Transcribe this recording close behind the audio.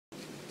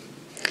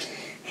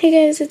Hey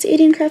guys, it's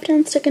ADNCrafter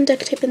on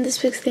Stuckinducttape, and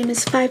this week's theme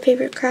is 5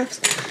 favorite crafts.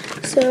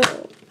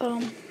 So,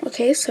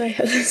 okay, so I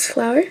have this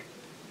flower.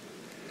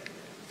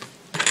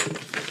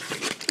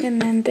 And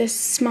then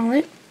this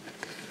mallet.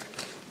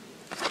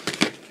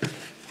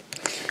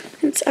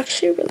 It's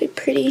actually really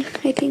pretty,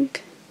 I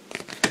think.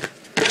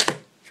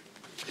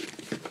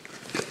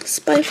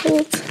 Spy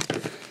folds,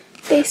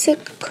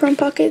 basic chrome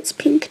pockets,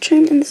 pink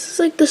trim, and this is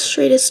like the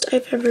straightest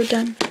I've ever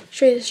done.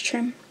 Straightest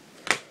trim.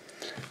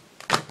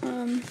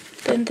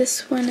 Then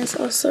this one is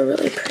also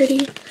really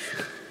pretty.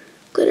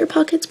 Glitter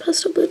pockets,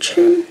 pastel blue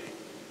trim.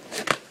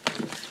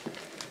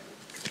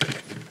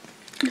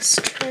 This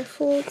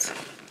trifolds,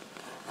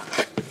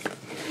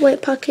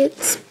 white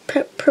pockets,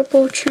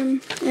 purple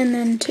trim, and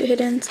then 2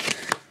 hiddens.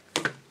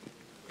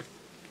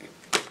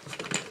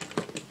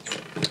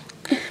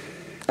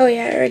 Oh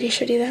yeah, I already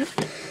showed you that.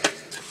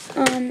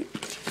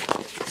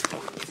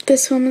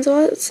 This one was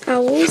all its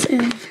owls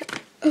and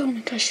oh my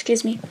gosh,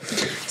 excuse me,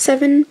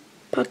 7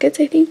 pockets,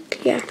 I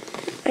think. Yeah,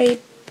 I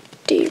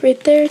did right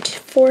there.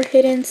 4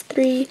 hiddens,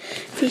 3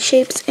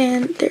 V-shapes,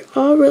 and they're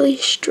all really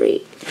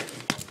straight.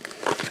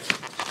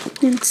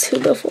 And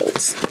 2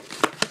 folds.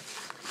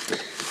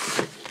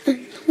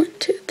 And 1,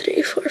 2,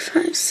 3, 4,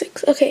 5,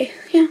 6. Okay,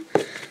 yeah,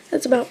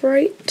 that's about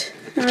right.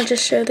 I'll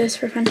just show this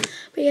for fun.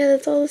 But yeah,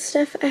 that's all the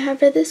stuff I have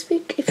for this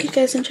week. If you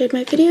guys enjoyed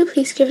my video,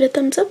 please give it a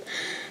thumbs up.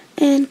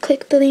 And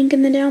click the link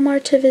in the down bar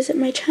to visit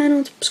my channel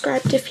and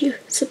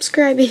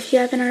subscribe if you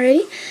haven't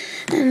already.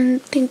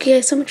 And thank you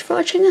guys so much for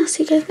watching. I'll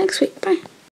see you guys next week. Bye.